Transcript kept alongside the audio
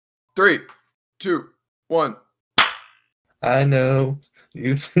3, 2, 1. I know.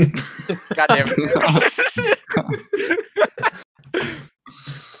 You God damn it.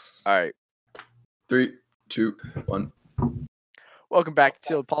 All right. 3, 2, 1. Welcome back to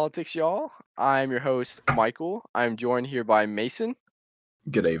Chilled Politics, y'all. I'm your host, Michael. I'm joined here by Mason.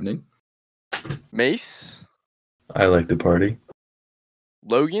 Good evening. Mace. I like the party.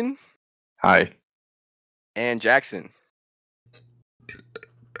 Logan. Hi. And Jackson.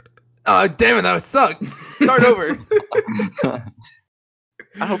 Oh, damn it, that sucked. Start over. I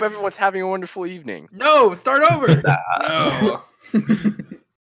hope everyone's having a wonderful evening. No, start over. No.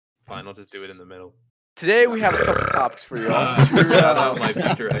 Fine, I'll just do it in the middle. Today we have a couple topics for y'all. Shout out my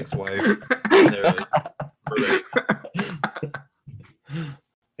future ex-wife. Right. I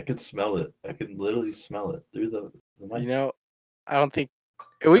can smell it. I can literally smell it through the mic. You know, I don't think...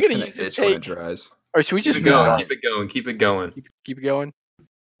 Are we going to use this take? Or should we just Keep it going. restart? Keep it going. Keep it going. Keep it going?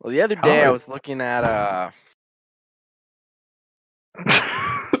 Well, the other day I was looking at...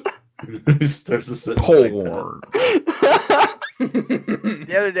 Who starts a sentence Porn.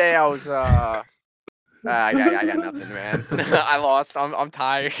 The other day I was I got nothing, man. I lost. I'm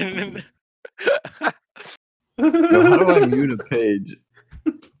tired. How do I mute a page?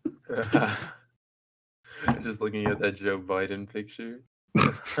 Just looking at that Joe Biden picture.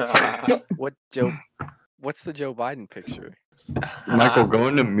 What's the Joe Biden picture? Michael, go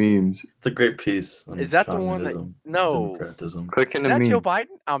into memes. It's a great piece. On Is that the one that communism, no? democratism. Click Is into that memes. Joe Biden?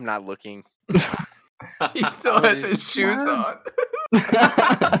 I'm not looking. He still has his shoes on.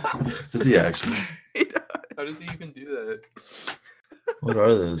 Does he actually? He does. How does he even do that? What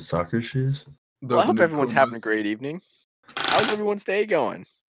are those? Soccer shoes? Well, I hope everyone's having a great evening. How's everyone's day going?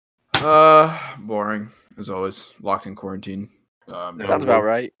 Boring as always. Locked in quarantine. Sounds about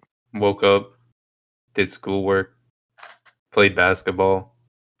right. Woke up, did schoolwork, played basketball,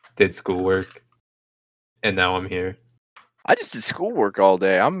 did schoolwork, and now I'm here. I just did schoolwork all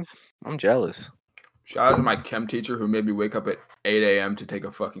day. I'm jealous. Shout out to my chem teacher who made me wake up at 8 a.m. to take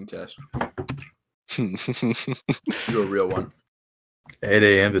a fucking test. Do a real one. 8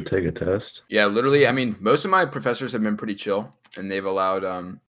 a.m. to take a test? Yeah, literally. I mean, most of my professors have been pretty chill, and they've allowed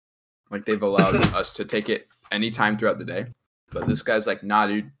us to take it anytime throughout the day. But this guy's like, nah,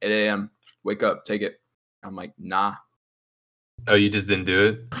 dude, 8 a.m. Wake up, take it. I'm like, nah. Oh, you just didn't do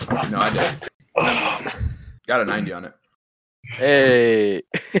it? No, I did. Got a 90 on it. Hey.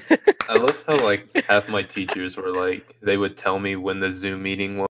 I love how like half my teachers were like, they would tell me when the Zoom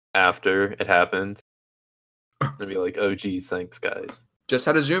meeting was after it happened. I'd be like, oh geez, thanks guys. Just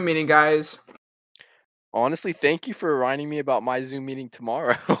had a Zoom meeting, guys. Honestly, thank you for reminding me about my Zoom meeting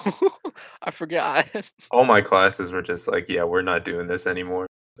tomorrow. I forgot. All my classes were just like, yeah, we're not doing this anymore.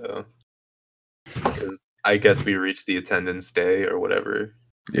 So 'cause I guess we reached the attendance day or whatever.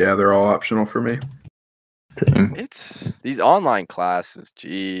 Yeah, they're all optional for me. It's these online classes,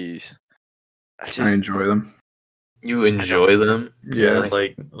 jeez. I enjoy them. You enjoy them? Yeah. It's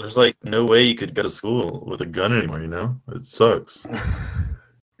like there's like no way you could go to school with a gun anymore, you know? It sucks.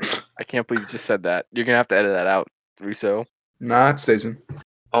 I can't believe you just said that. You're gonna have to edit that out, Russo. Nah, it stays in.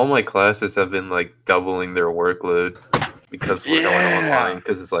 All my classes have been like doubling their workload because we're going online.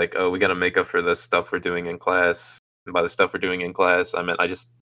 Because it's like, oh, we got to make up for the stuff we're doing in class. And by the stuff we're doing in class, I meant I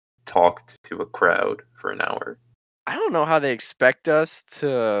just talked to a crowd for an hour. I don't know how they expect us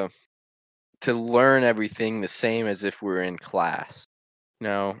to learn everything the same as if we're in class.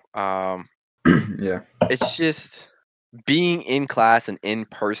 No, Yeah. it's just being in class and in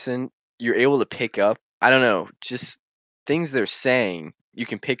person, you're able to pick up, I don't know, just things they're saying you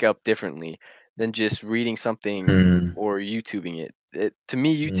can pick up differently than just reading something or YouTubing it. To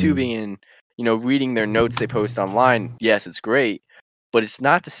me, YouTubing and, reading their notes they post online, yes, it's great, but it's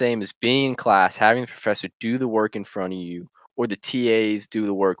not the same as being in class, having the professor do the work in front of you or the TAs do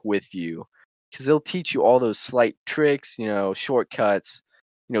the work with you, because they'll teach you all those slight tricks, shortcuts,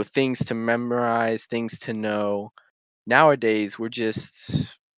 things to memorize, things to know. Nowadays, we're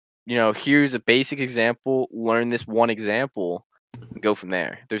just, here's a basic example, learn this one example, and go from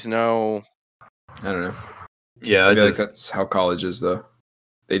there. There's no... I don't know. Yeah, I feel like that's how college is, though.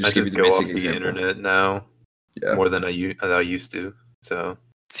 They just give you the go basic off the example. internet now Yeah. more than I used to. So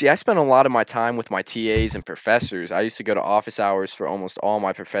See, I spent a lot of my time with my TAs and professors. I used to go to office hours for almost all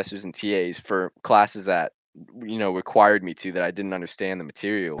my professors and TAs for classes that, required me to, that I didn't understand the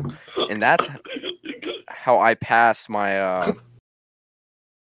material. And that's how I passed my...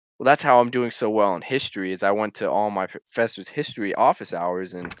 Well, that's how I'm doing so well in history, is I went to all my professors' history office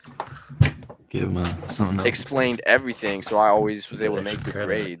hours and Give him something else. explained everything, so I always was able to make good Credit.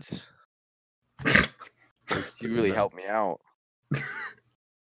 grades. You really helped me out.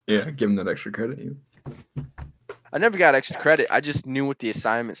 Yeah, give him that extra credit. You. I never got extra credit. I just knew what the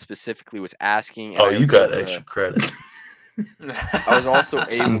assignment specifically was asking. And Oh, I you was got able to- extra credit. I was also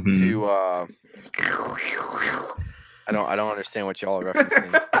able Mhm. to. I don't understand what y'all are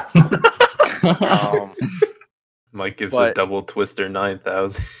referencing. Mike gives a but- double twister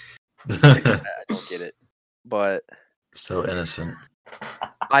 9,000. I don't get it. But So innocent.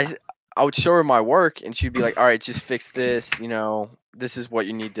 I would show her my work, and she'd be like, "All right, just fix this. This is what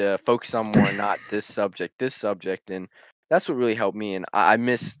you need to focus on more, not this subject, and that's what really helped me. And I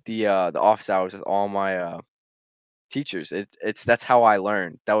miss the office hours with all my teachers. That's how I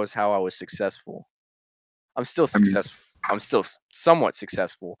learned. That was how I was successful. I'm still successful. I'm still somewhat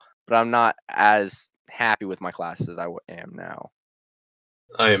successful, but I'm not as happy with my classes as I am now.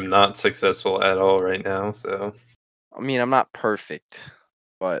 I am not successful at all right now, so I mean, I'm not perfect,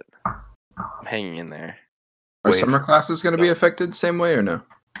 but I'm hanging in there. Are Wait. summer classes going to be affected the same way or no?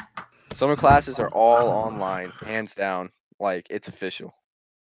 Summer classes are all online, hands down. Like, it's official.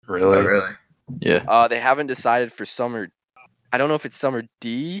 really. really? Yeah. They haven't decided for summer. I don't know if it's summer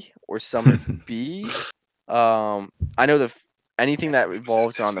D or summer B. I know anything that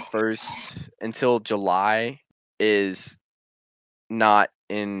revolves around the 1st until July is going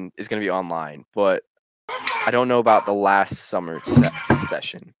to be online, but I don't know about the last summer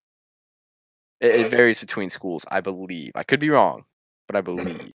session. It varies between schools, I believe. I could be wrong, but I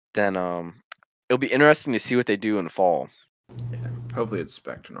believe. Then it'll be interesting to see what they do in the fall. Hopefully it's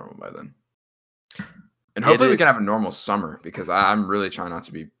back to normal by then. And It hopefully we can is. have a normal summer because I'm really trying not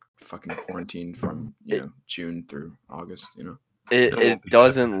to be fucking quarantined from June through August. It won't be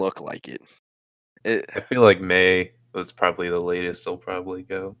doesn't look like it. I feel like May was probably the latest they'll probably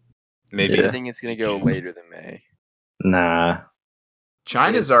go. Maybe Yeah. I think it's gonna go later than May. Nah.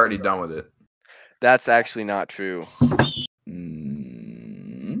 China's already done with it. That's actually not true.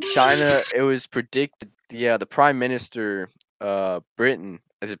 China, it was predicted. Yeah, the Prime Minister, Britain.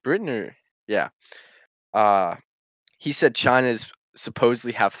 Is it Britain or yeah? He said China's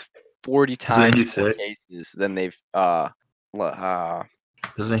supposedly have 40 Doesn't times he more say- cases than they've Doesn't he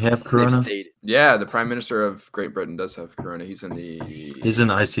have they've corona? stated. Yeah, the Prime Minister of Great Britain does have corona. He's in the He's in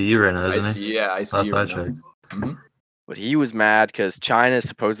ICU right now, isn't ICU. he? Yeah, ICU. Last I right now. checked. Mhm. But he was mad because China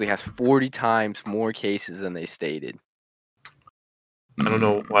supposedly has 40 times more cases than they stated. I don't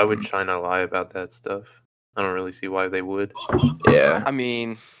know why would China lie about that stuff. I don't really see why they would. Yeah. I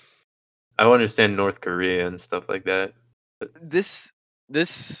mean, I don't understand North Korea and stuff like that.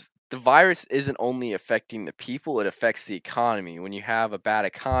 the virus isn't only affecting the people, it affects the economy. When you have a bad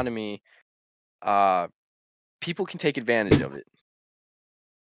economy, people can take advantage of it.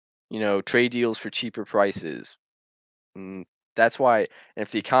 Trade deals for cheaper prices. That's why, and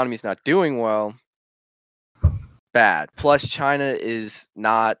if the economy's not doing well, bad. Plus, China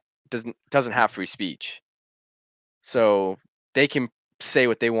doesn't have free speech, so they can say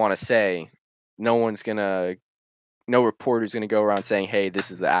what they want to say. No reporter's gonna go around saying, "Hey,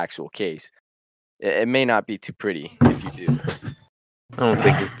 this is the actual case." It may not be too pretty if you do. I don't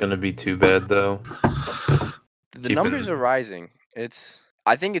think it's gonna be too bad though. The Keep numbers it- are rising.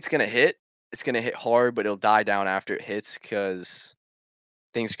 I think it's gonna hit. It's gonna hit hard, but it'll die down after it hits because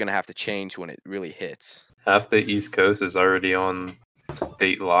things are gonna have to change when it really hits. Half the East Coast is already on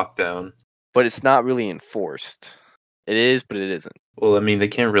state lockdown. But it's not really enforced. It is, but it isn't. Well, I mean, they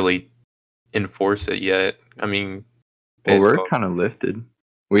can't really enforce it yet. I mean, Well, based we're off- kind of lifted.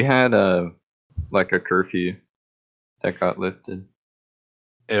 We had a curfew that got lifted.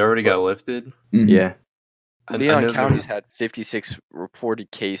 it already got lifted. Yeah. I Leon know County's there- had 56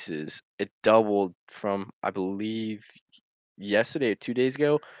 reported cases. It doubled from, I believe, yesterday or 2 days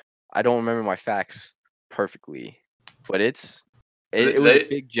ago. I don't remember my facts perfectly, but it was a They-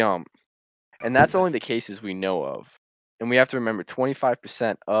 big jump. And that's only the cases we know of. And we have to remember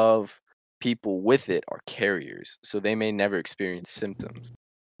 25% of people with it are carriers, so they may never experience symptoms.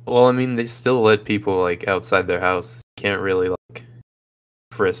 Well, I mean, they still let people like outside their house. Can't really like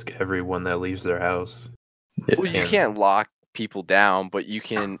frisk everyone that leaves their house. Well, you Yeah. can't lock people down, but you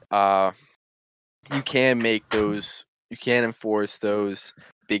can make those, you can enforce those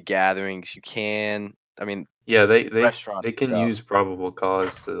big gatherings. You can, I mean, Yeah, they Restaurants they and can stuff. use probable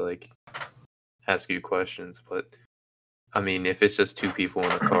cause to like ask you questions, but I mean, if it's just two people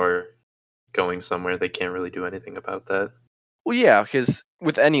in a car going somewhere, they can't really do anything about that. well, yeah, because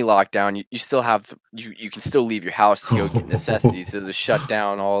with any lockdown, you still have you can still leave your house to go get necessities. So to shut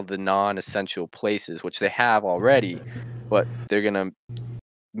down all the non-essential places, which they have already, but they're gonna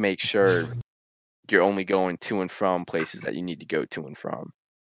make sure you're only going to and from places that you need to go to and from.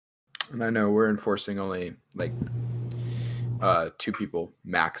 And I know we're enforcing only like 2 people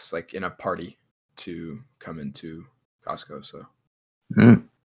max, like in a party, to come into Costco. So, Mm.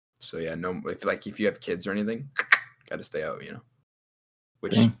 so yeah, no, if you have kids or anything, got to stay out,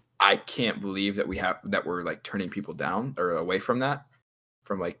 which Dang. I can't believe that we're like turning people down or away from that,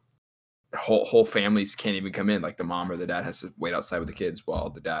 from like whole families can't even come in. Like the mom or the dad has to wait outside with the kids while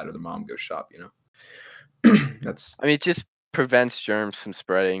the dad or the mom goes shop, That's, I mean, it just prevents germs from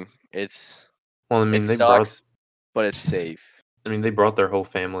spreading. It's Well, I mean, it they sucks, but it's safe. brought their whole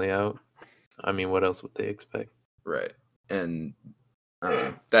family out. I mean, what else would they expect? right. And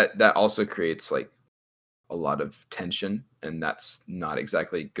that also creates like a lot of tension, and that's not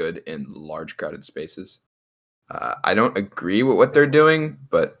exactly good in large crowded spaces. I don't agree with what they're doing,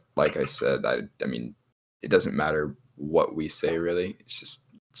 but like I said, I mean, it doesn't matter what we say, really.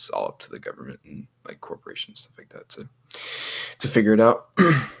 It's all up to the government and like corporations, stuff like that, to figure it out.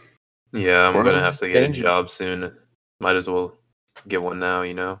 Yeah, I'm gonna have to get a Dangerous. job soon. Might as well get one now,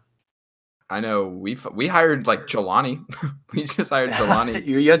 I know we hired like Jelani. We just hired Jelani.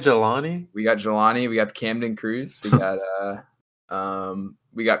 You got Jelani? We got Jelani. We got Camden Cruz. We got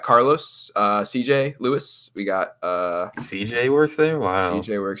we got Carlos, CJ Lewis. We got CJ works there? Wow.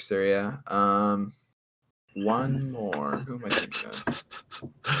 CJ works there. Yeah. One more. Who am I thinking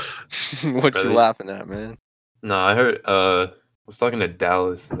of? What you Really? laughing at, man? No, I heard was talking to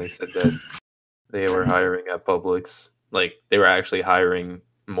Dallas and they said that they were hiring at Publix. Like they were actually hiring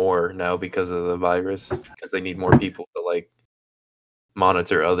more now because of the virus, because they need more people to like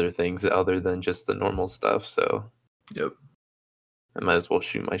monitor other things other than just the normal stuff. So Yep. I might as well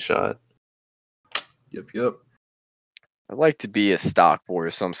shoot my shot. Yep. I'd like to be a stock boy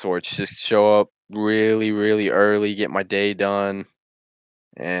of some sort. Just show up really, really early, get my day done,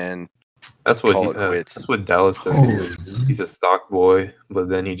 and That's what Call it quits. that's what Dallas does. He's a stock boy, but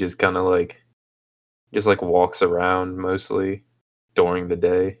then he just kind of like walks around mostly during the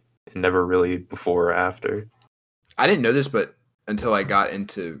day and never really before or after. I didn't know this, but until I got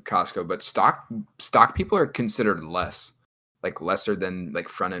into Costco, but stock people are considered lesser than like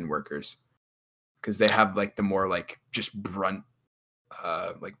front end workers, because they have like the more like just brunt,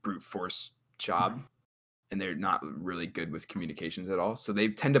 like brute force job, and they're not really good with communications at all. So they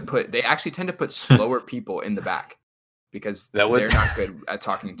actually tend to put slower people in the back, because That would- they're not good at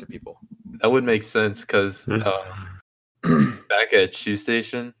talking to people. That would make sense because back at Shoe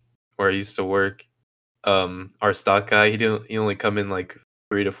Station where I used to work, our stock guy he only come in like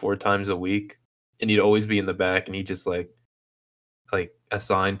 3 to 4 times a week, and he'd always be in the back, and he just like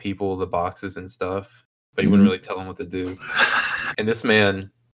assign people the boxes and stuff, but he wouldn't really tell them what to do. And this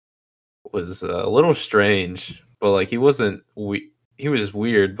man was a little strange, but like he wasn't he was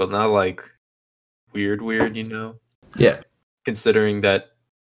weird, but not like weird, Yeah. considering that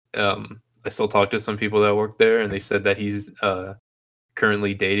I still talk to some people that work there, and they said that he's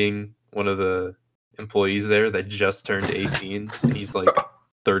currently dating one of the employees there that just turned 18, and he's like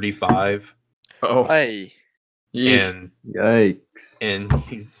 35, Oh. hey, and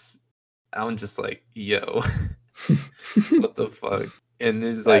Yikes. I'm just like, yo, what the fuck? And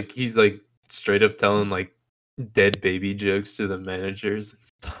he's like straight up telling like dead baby jokes to the managers and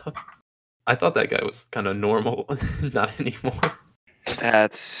stuff. I thought that guy was kind of normal. Not anymore.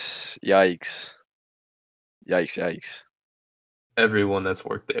 that's yikes. Yikes. Everyone that's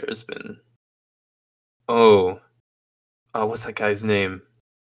worked there has been. Oh, what's that guy's name?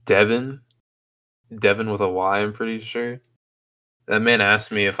 Devin with a Y, I'm pretty sure. That man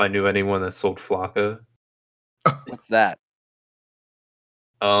asked me if I knew anyone that sold Flocka. What's that?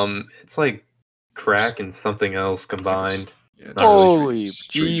 It's like crack and something else combined. Yeah, Not really Holy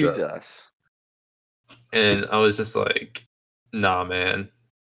street drug. Jesus. And I was just like, nah, man.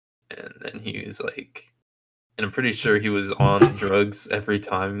 And then he was like, and I'm pretty sure he was on drugs every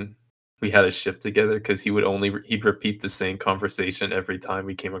time we had a shift together, because he'd repeat the same conversation every time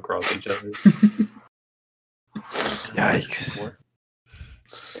we came across each other. Yikes.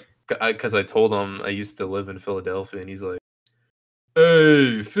 Because I told him I used to live in Philadelphia, and he's like,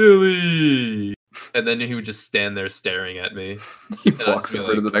 "Hey, Philly!" And then he would just stand there staring at me. He And I walks just be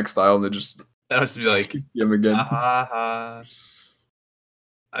over to like- the next aisle and then just And I would just be like, see him again. I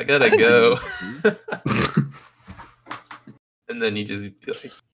gotta go. And then he just be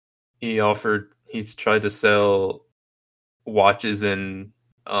like, he's tried to sell watches and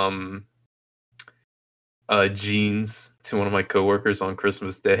jeans to one of my coworkers on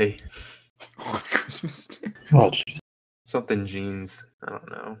Christmas Day. On Christmas Day. Oh, jeez. Something jeans. I don't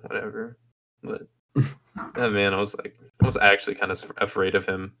know, whatever. But man, I was actually kind of afraid of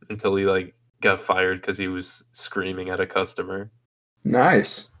him until he like got fired because he was screaming at a customer.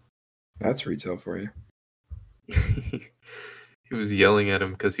 Nice. That's retail for you. he was yelling at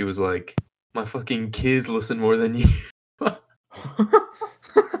him because he was like, "My fucking kids listen more than you." Because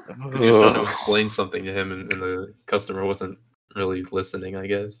he was trying to explain something to him, and the customer wasn't really listening, I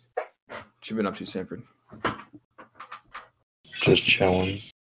guess. What you been up to, Sanford? Just chilling.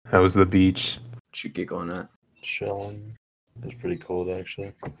 How was the beach? What you giggling at? Chilling. It was pretty cold,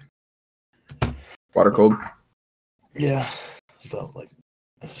 actually. Water cold? Yeah. It's about like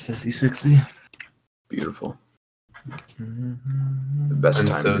 50, 60. Beautiful. The best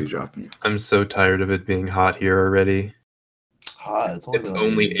time to be dropping. I'm so tired of it being hot here already. Hot. It's only, It's been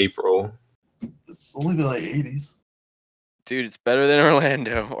like only 80s. April. It's only been like 80s. Dude, it's better than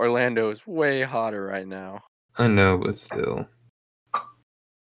Orlando. Orlando is way hotter right now. I know, but still.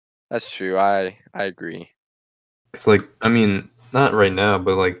 That's true. I agree. It's like, I mean, not right now,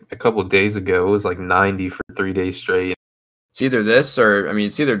 but like a couple days ago, it was like 90 for 3 days straight. It's either this or, I mean,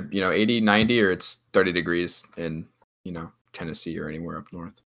 it's either, 80, 90, or it's 30 degrees in, Tennessee or anywhere up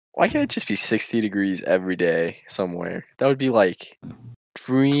north. Why can't it just be 60 degrees every day somewhere? That would be like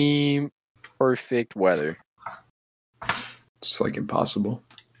dream perfect weather. It's like impossible.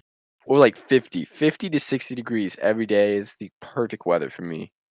 Or like 50 to 60 degrees every day is the perfect weather for me.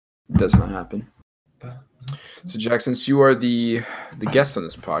 It does not happen. So, Jack, since you are the guest on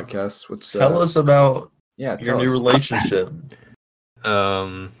this podcast, what's Tell us about your your new relationship.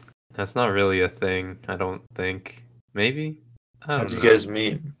 That's not really a thing, I don't think. Maybe? I How don't did know. you guys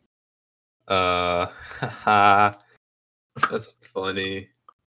meet? That's funny.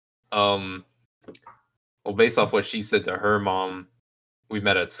 Well, based off what she said to her mom, we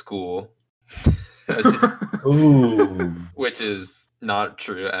met at school. Ooh. Which is not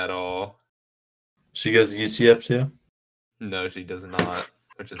true at all. She goes to UTF too? No, she does not,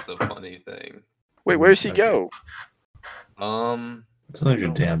 which is the funny thing. Wait, where does she go? It's none of your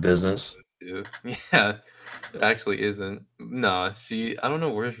damn business. Yeah, it actually isn't. Nah, I don't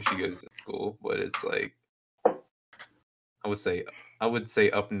know where she goes to school, but it's like, I would say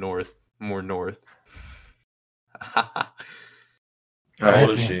up north, more north. How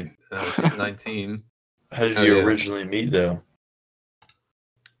old is she? She's 19. How did Oh, you yeah. originally meet, though?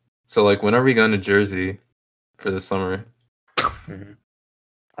 So, like, when are we going to Jersey for the summer?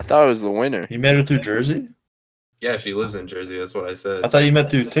 I thought it was the winter. You met her through Jersey? Yeah, she lives in Jersey. That's what I said. I thought you met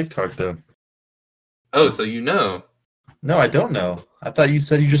through TikTok, though. Oh, so you know? No, I don't know. I thought you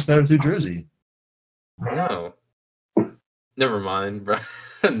said you just met her through Jersey. No. Never mind, bro.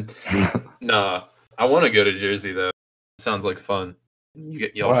 Nah, I want to go to Jersey though. Sounds like fun.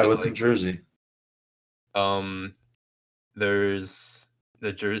 Y'all Why? should, What's in like, Jersey? There's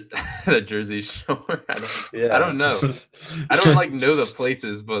the the Jersey Shore. I Yeah. don't know. I don't like know the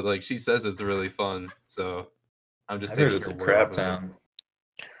places, but like she says it's really fun. So I'm just I heard taking it's a her word crap off town.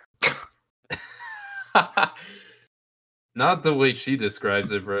 of it. Not the way she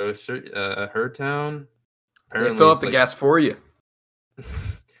describes it, bro. Her town. They fill up the gas for you.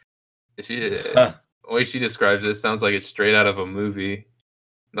 The way she describes it sounds like it's straight out of a movie.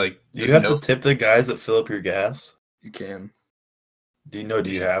 Like, Do you just have to tip the guys that fill up your gas? You can. Do you have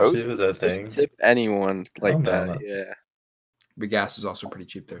to? Supposed Is that a thing? Just tip anyone like Oh, no, that. no. Yeah. But gas is also pretty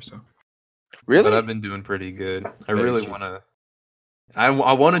cheap there, so. Really? But I've been doing pretty good. I Very really cheap. want to. I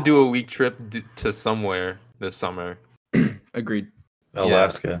want to do a week trip to somewhere this summer. Agreed.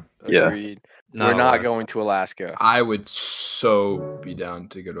 Alaska. Yeah. Agreed. We're not Alaska. going to Alaska. I would so be down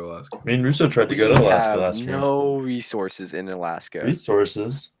to go to Alaska. Me and Russo tried to go to We Alaska have last year. no resources in Alaska.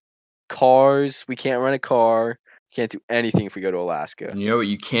 Resources. Cars. We can't rent a car. Can't do anything if we go to Alaska. And you know what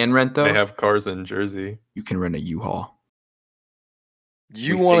you can rent, though? They have cars in Jersey. You can rent a U-Haul.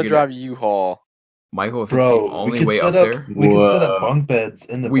 You We want to figured drive a U-Haul? Michael, if Bro, it's the only we could way set up up. there, We could set Whoa. up bunk beds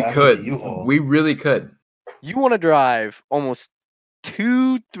in the we back could. of the U-Haul. We really could. You want to drive almost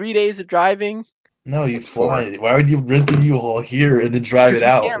 2-3 days of driving? No, you It's fly. Why would you rent the U-Haul here and then drive it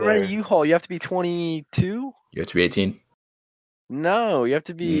out You can't there? rent a U-Haul. You have to be 22. You have to be 18. No, you have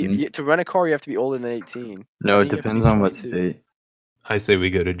to be Mhm. to rent a car. You have to be older than 18. No, I it think you have to be depends on what 22. state. I say we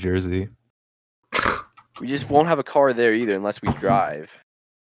go to Jersey. We just won't have a car there either unless we drive.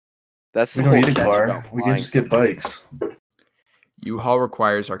 That's We the don't whole need a catch car. about We can flying. just get bikes. U-Haul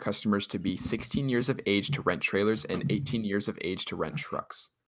requires our customers to be 16 years of age to rent trailers and 18 years of age to rent trucks.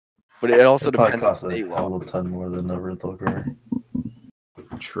 But it also It probably depends on costs a state hell law. of a ton more than a rental car.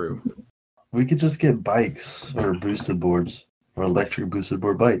 True. We could just get bikes or boosted boards or electric boosted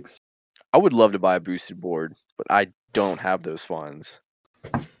board bikes. I would love to buy a boosted board, but I don't have those funds.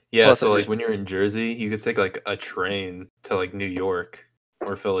 Yeah, Plus, so I like just- when you're in Jersey, you could take like a train to like New York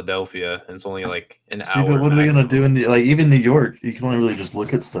or Philadelphia, and it's only like an See, hour. but what are we gonna maximum. do in even New York? You can only really just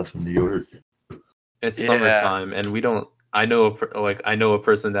look at stuff in New York. It's Yeah. summertime, and we don't. I know a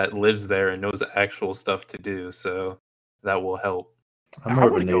person that lives there and knows actual stuff to do, so that will help. I'm I more of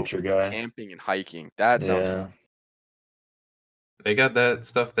a wanna go nature guy. camping and hiking. That sounds Yeah. They got that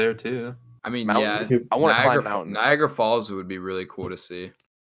stuff there too. I mean, mountains. yeah, I want to climb Niagara mountains. Niagara Falls would be really cool to see.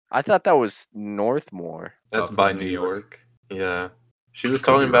 I thought that was north more. That's from by New New York. York. Yeah. She was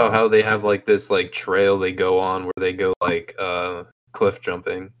Could talking be about wrong. how they have like this like trail they go on where they go like cliff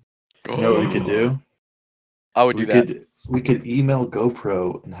jumping. You know what we could do? I would do that. We could email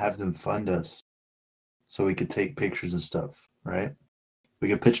GoPro and have them fund us, so we could take pictures and stuff. Right? We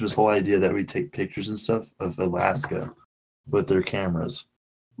could pitch them this whole idea that we take pictures and stuff of Alaska with their cameras.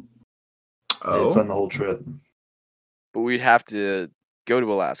 They'd Oh, fund the whole trip. But we'd have to go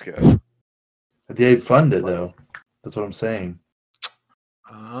to Alaska. They fund it though. That's what I'm saying.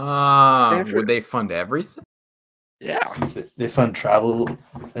 Sanford- would they fund everything? Yeah. They fund travel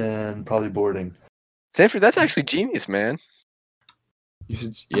and probably boarding. Sanford, that's actually genius, man. You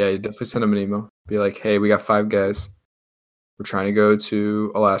should, yeah, you definitely send them an email. Be like, hey, we got 5 guys. We're trying to go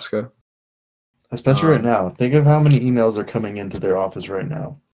to Alaska. Especially right now. Think of how many emails are coming into their office right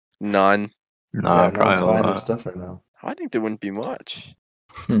now. None. Nah, Yeah, no one's probably buying their not. stuff right now. I think there wouldn't be much.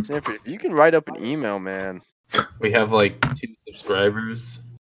 Hmm. Sanford, if you can write up an email, man. We have like 2 subscribers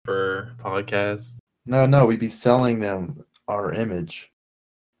per podcast. No, we'd be selling them our image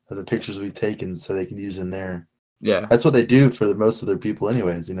of the pictures we've taken so they can use in there. Yeah, That's what they do for most of their people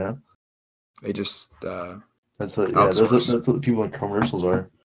anyways, you know? they just That's what Outsource. that's what the people in commercials are.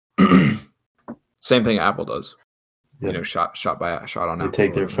 same thing Apple does. Yeah. You know, shot on They Apple.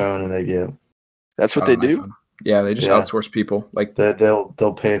 take their or phone and they get That's what shot they on do? iPhone. Yeah, they just Yeah. outsource people. Like, they'll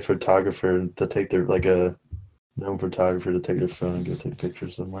pay a photographer to take their like a known photographer to take their phone and go take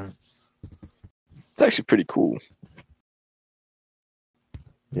pictures somewhere. It's actually pretty cool.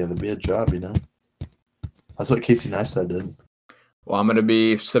 Yeah, that'd be a job, you know. That's what Casey Neistat did. well, I'm gonna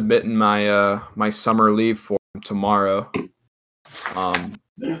be submitting my my summer leave form tomorrow.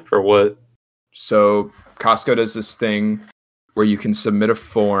 For what? So Costco does this thing where you can submit a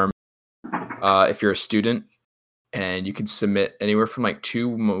form if you're a student, and you can submit anywhere from like 2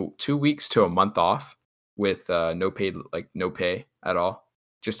 weeks to a month off with no pay at all,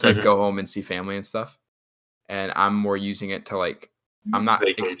 just to like Mhm. go home and see family and stuff. And I'm more using it to like, I'm not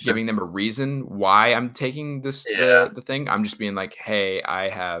Vacation. giving them a reason why I'm taking this Yeah. the thing. I'm just being like, hey, I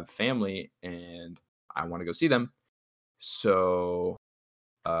have family and I want to go see them. So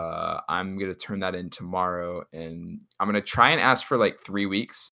I'm gonna turn that in tomorrow, and I'm gonna try and ask for like 3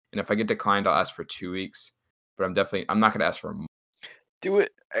 weeks. And if I get declined, I'll ask for 2 weeks. But I'm not gonna ask for a month. Do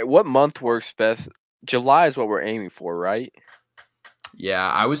it. What month works best? July is what we're aiming for, right? Yeah,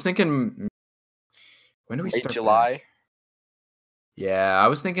 I was thinking. When do we Late start? July? back? Yeah, I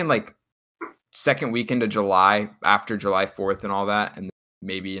was thinking like second weekend of July, after July 4th and all that, and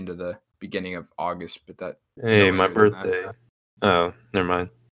maybe into the beginning of August. But that Hey, no my later than that. birthday. Oh, never mind.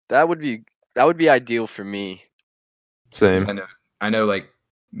 That would be ideal for me. 'Cause Same. I know, like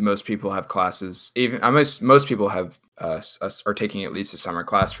most people have classes. Even most people have are taking at least a summer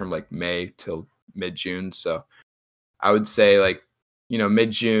class from like May till mid June. So I would say like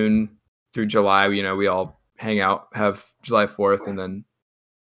mid June through July. We all hang out, have July 4th, and then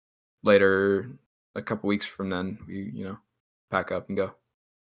later a couple weeks from then we pack up and go.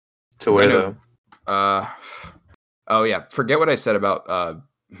 To I where know- though? Oh yeah, forget what I said about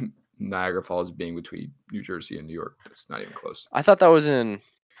Niagara Falls being between New Jersey and New York. It's not even close. I thought that was in.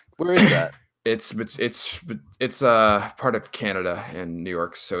 Where is that? It's part of Canada and New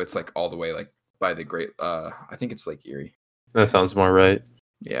York, so it's like all the way like by the Great. I think it's like Erie. That sounds more right.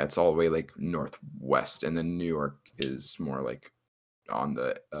 Yeah, it's all the way like northwest, and then New York is more like on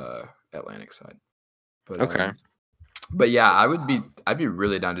the Atlantic side. But Okay. but yeah, I'd be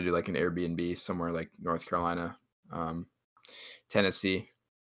really down to do like an Airbnb somewhere like North Carolina, Tennessee.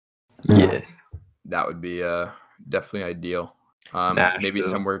 Yes. That would be definitely ideal. Maybe Nashville.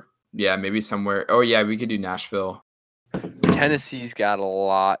 somewhere. Oh yeah, we could do Nashville. Tennessee's got a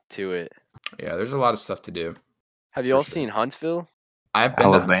lot to it. Yeah, there's a lot of stuff to do. Have you For all sure. seen Huntsville? I've been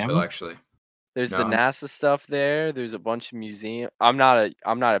to Alabama? Huntsville actually. There's No, the Hunts- NASA stuff there. There's a bunch of museum. I'm not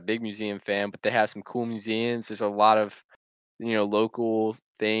a big museum fan, but they have some cool museums. There's a lot of local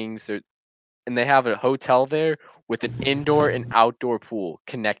things. And they have a hotel there with an indoor and outdoor pool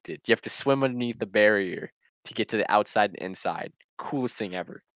connected. You have to swim underneath the barrier to get to the outside and inside. Coolest thing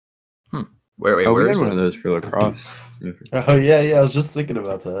ever. Wait, Oh, we where had is one it? of those for lacrosse. Oh yeah, I was just thinking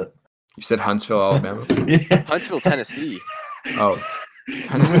about that. You said Huntsville, Alabama. Yeah. Huntsville, Tennessee. Oh,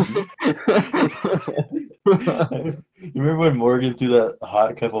 Tennessee. You remember when Morgan threw that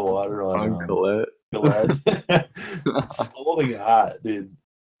hot cup of water on Colette. Colette? Scalding hot, dude.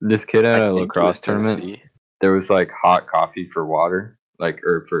 This kid at I a think it lacrosse was tournament, Tennessee. there was like hot coffee for water,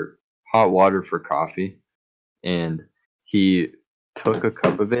 or for hot water for coffee, and he took a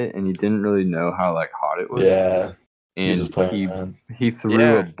cup of it and he didn't really know how like hot it was. Yeah. He And just playing around. he threw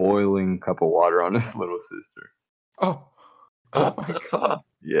Yeah. a boiling cup of water on his little sister. Oh. Oh my god.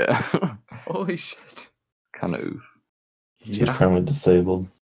 Yeah. Holy shit. Kind of oof. He was permanently disabled.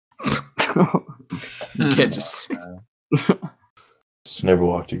 You can't just. Just never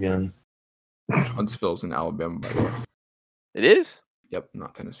walked again. Huntsville's in Alabama, by the way. It is? Yep,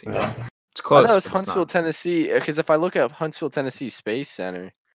 not Tennessee. Yeah. It's I close. thought it was but it's Huntsville, not. Tennessee. Because if I look up Huntsville, Tennessee Space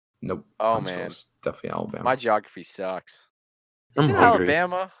Center, Nope. Oh, Huntsville's definitely Alabama. my geography sucks. I'm It's in hungry.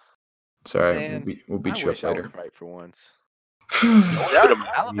 Alabama. It's alright. Man, We'll beat I you up wish I later. was right for once. Put 'em on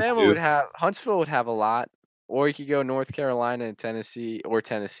Alabama YouTube. would have Huntsville would have a lot, or you could go North Carolina and Tennessee, or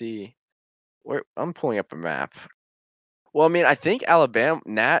Tennessee. I'm pulling up a map. Well, I mean, I think Alabama,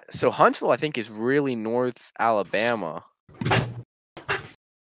 so Huntsville, I think, is really North Alabama.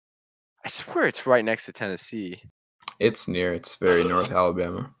 I swear it's right next to Tennessee. It's near. It's very North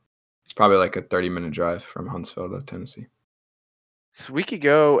Alabama. It's probably like a 30-minute drive from Huntsville to Tennessee. So we could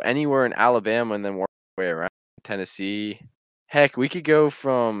go anywhere in Alabama and then work our way around Tennessee. Heck, we could go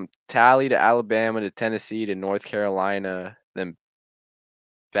from Tally to Alabama to Tennessee to North Carolina, then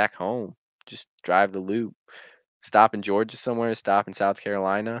back home. Just drive the loop. Stop in Georgia somewhere, stop in South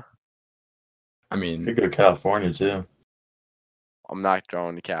Carolina. I You mean, could go to California too. I'm not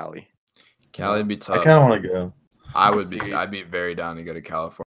going to Cali. Cali'd be I tough. kind of want to go I would be. Dude. I'd be very down to go to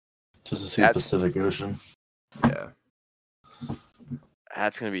California. just to see That's- the Pacific Ocean. Yeah.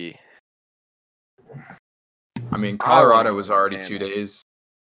 That's going to be. I mean, I Colorado wanna was go already Montana. 2 days.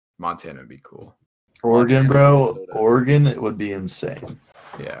 Montana would be cool. Oregon, Montana, bro. Minnesota. Oregon it would be insane.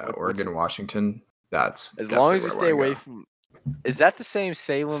 Yeah, What's Oregon, it? Washington. That's As long as we definitely stay where I away wanna from. Is that the same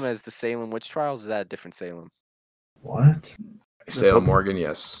Salem as the Salem witch trials? Or is that a different Salem? What? go. Salem, Oregon.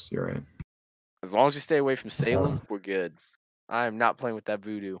 Yes, you're right. As long as we stay away from Salem, we're good. I am not playing with that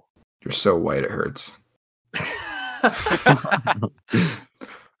voodoo. You're so white it hurts.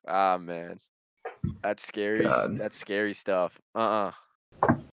 Ah, man. That's scary. God. That's scary stuff. No.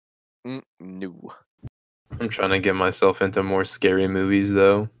 I'm trying to get myself into more scary movies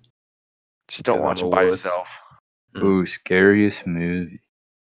though. Just don't Because I'm watch a it by wuss. yourself. Ooh, scariest movie.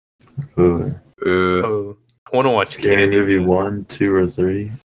 Ooh, Oh, I want to watch scary Candy. movie 1, 2, or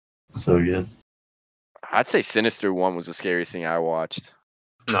 3. So good. I'd say Sinister 1 was the scariest thing I watched.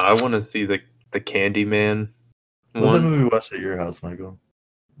 No, I want to see the Candyman What was that one. movie we watched at your house, Michael?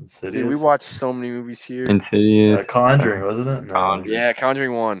 Dude, we Insidious? watched so many movies here. Insidious. Conjuring, wasn't it? No. Conjuring. Yeah,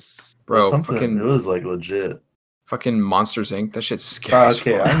 Conjuring 1. Bro, Something. It fucking was like legit. fucking Monsters Inc. That shit's scary. as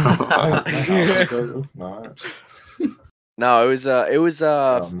Okay, fuck. it's not. No, it was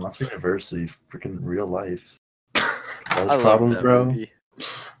Monster University, freaking real life. I College love problems, that bro. movie.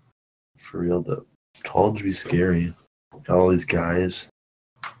 For real though. College be scary. Got all these guys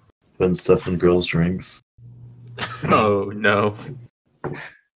putting stuff in girls' drinks. Oh no,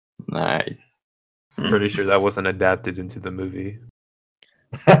 Nice. I'm pretty sure that wasn't adapted into the movie.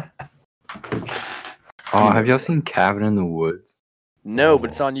 Oh, have y'all seen Cabin in the Woods? No, but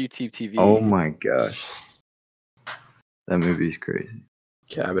it's on YouTube TV. Oh my gosh. That movie's crazy.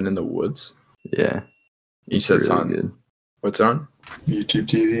 Cabin in the Woods. Yeah. You said it's really on. good. What's it on? YouTube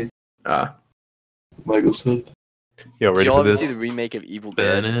TV. Michael said. Yo, Did ready y'all for ever see this? the remake of Evil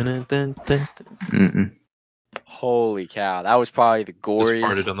Dead? Mm-mm. Holy cow, that was probably the Just goriest.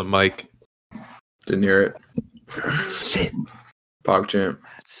 farted on the mic. Didn't hear it. Shit. PogChamp.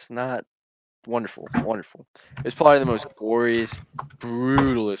 That's not wonderful. Wonderful. It's probably the most goriest,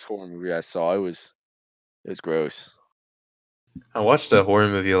 brutalest horror movie I saw. It was gross. I watched a horror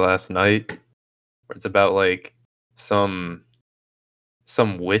movie last night where it's about like some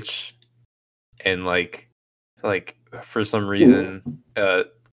witch and like for some reason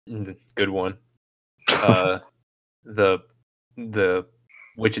good one the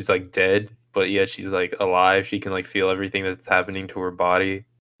witch is like dead, but yet she's like alive. She can like feel everything that's happening to her body,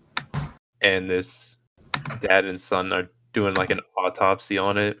 and this dad and son are doing like an autopsy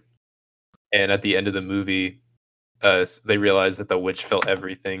on it, and at the end of the movie they realize that the witch felt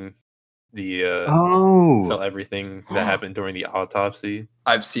everything felt everything that happened during the autopsy.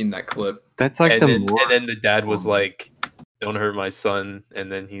 I've seen that clip. That's like and, the then, more. and then the dad was like, "Don't hurt my son."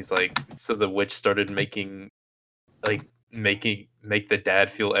 And then he's like, so the witch started make the dad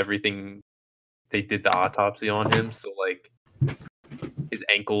feel everything they did the autopsy on him. So like his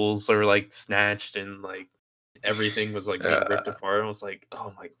ankles are like snatched and like everything was like being ripped apart. I was like,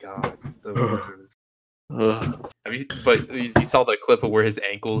 oh my god, the worst. But you saw the clip of where his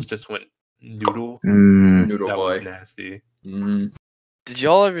ankles just went noodle. Noodle That boy. was nasty. Did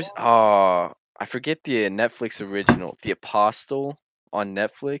y'all ever? I forget the Netflix original, The Apostle on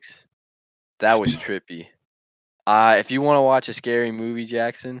Netflix. That was trippy. If you want to watch a scary movie,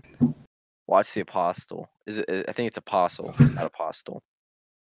 Jackson, watch The Apostle. I think it's Apostle, not Apostle.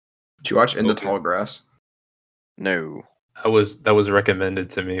 Did you watch In the Okay. Tall Grass? No. That was recommended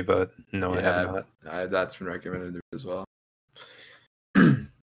to me, but no, I have not. That's been recommended to me as well.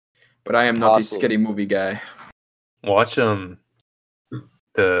 But I am not a Apostle. scary movie guy. Watch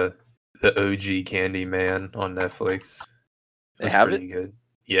the OG Candyman on Netflix. They That's have pretty good.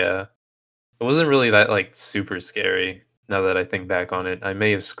 Yeah. It wasn't really that like super scary. Now that I think back on it, I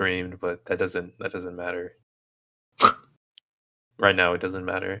may have screamed, but that doesn't matter. Right now, it doesn't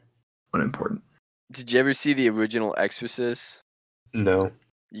matter. Unimportant. Did you ever see the original Exorcist? No.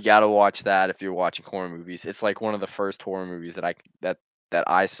 You gotta watch that if you're watching horror movies. It's like one of the first horror movies that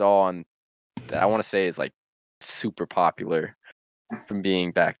I saw, and that I want to say is like super popular from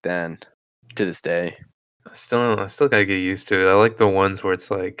being back then to this day. I still gotta get used to it. I like the ones where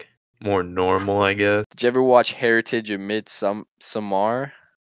it's like more normal, I guess. Did you ever watch Heritage or Midsommar?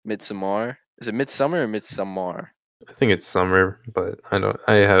 Midsommar? Is it Midsummer or Midsommar? I think it's summer, but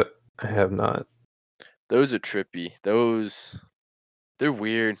I have not. Those are trippy. They're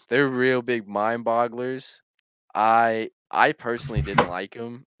weird. They're real big mind bogglers. I personally didn't like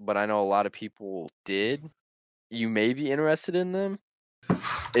them, but I know a lot of people did. You may be interested in them.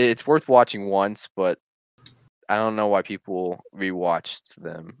 It's worth watching once, but I don't know why people rewatched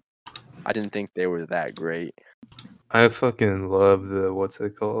them. I didn't think they were that great. I fucking love the what's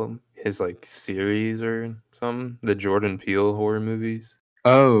it called? His like series or something. The Jordan Peele horror movies.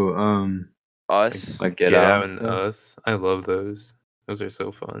 Oh, Us? like Get Get Out Out and stuff? Us. I love those. Those are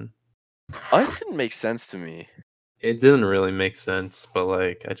so fun. Us didn't make sense to me. It didn't really make sense, but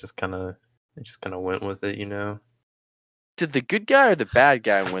like I just kind of went with it, you know. Did the good guy or the bad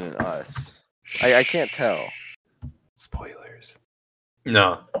guy win in Us? I can't tell. Spoilers.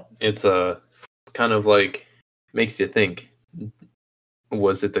 No, it's kind of like makes you think.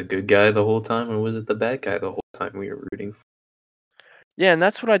 Was it the good guy the whole time, or was it the bad guy the whole time we were rooting for? Yeah, and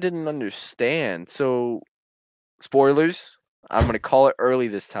that's what I didn't understand. So, spoilers. I'm gonna call it early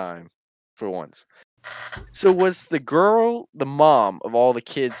this time, for once. So was the girl the mom of all the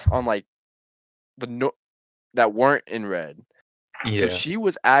kids on like that weren't in red? So Yeah, she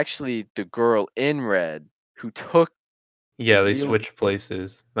was actually the girl in red who took. yeah, they real- switched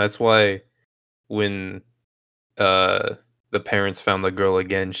places. That's why when the parents found the girl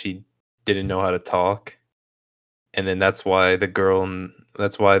again, she didn't know how to talk, and then that's why the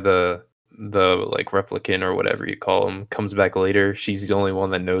like replicant or whatever you call him comes back later. She's the only one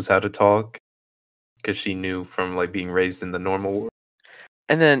that knows how to talk because she knew from like being raised in the normal world.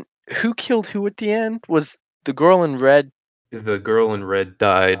 And then who killed who at the end? Was the girl in red? The girl in red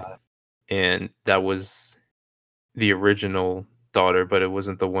died, and that was the original daughter, but it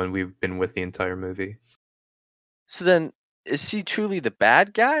wasn't the one we've been with the entire movie. So then, is she truly the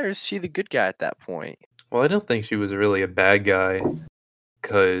bad guy or is she the good guy at that point? Well, I don't think she was really a bad guy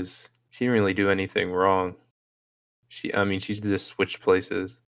because she didn't really do anything wrong. She just switched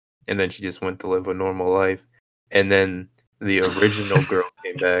places, and then she just went to live a normal life. And then the original girl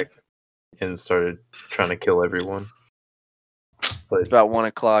came back and started trying to kill everyone. But It's about 1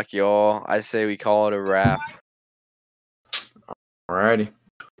 o'clock, y'all. I say we call it a wrap. Alrighty.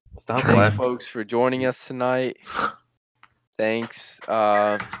 stop Thanks, laughing. folks, for joining us tonight. Thanks,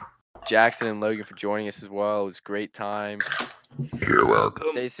 Jackson and Logan, for joining us as well. It was a great time. You're welcome.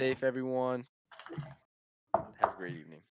 Stay safe, everyone. Have a great evening.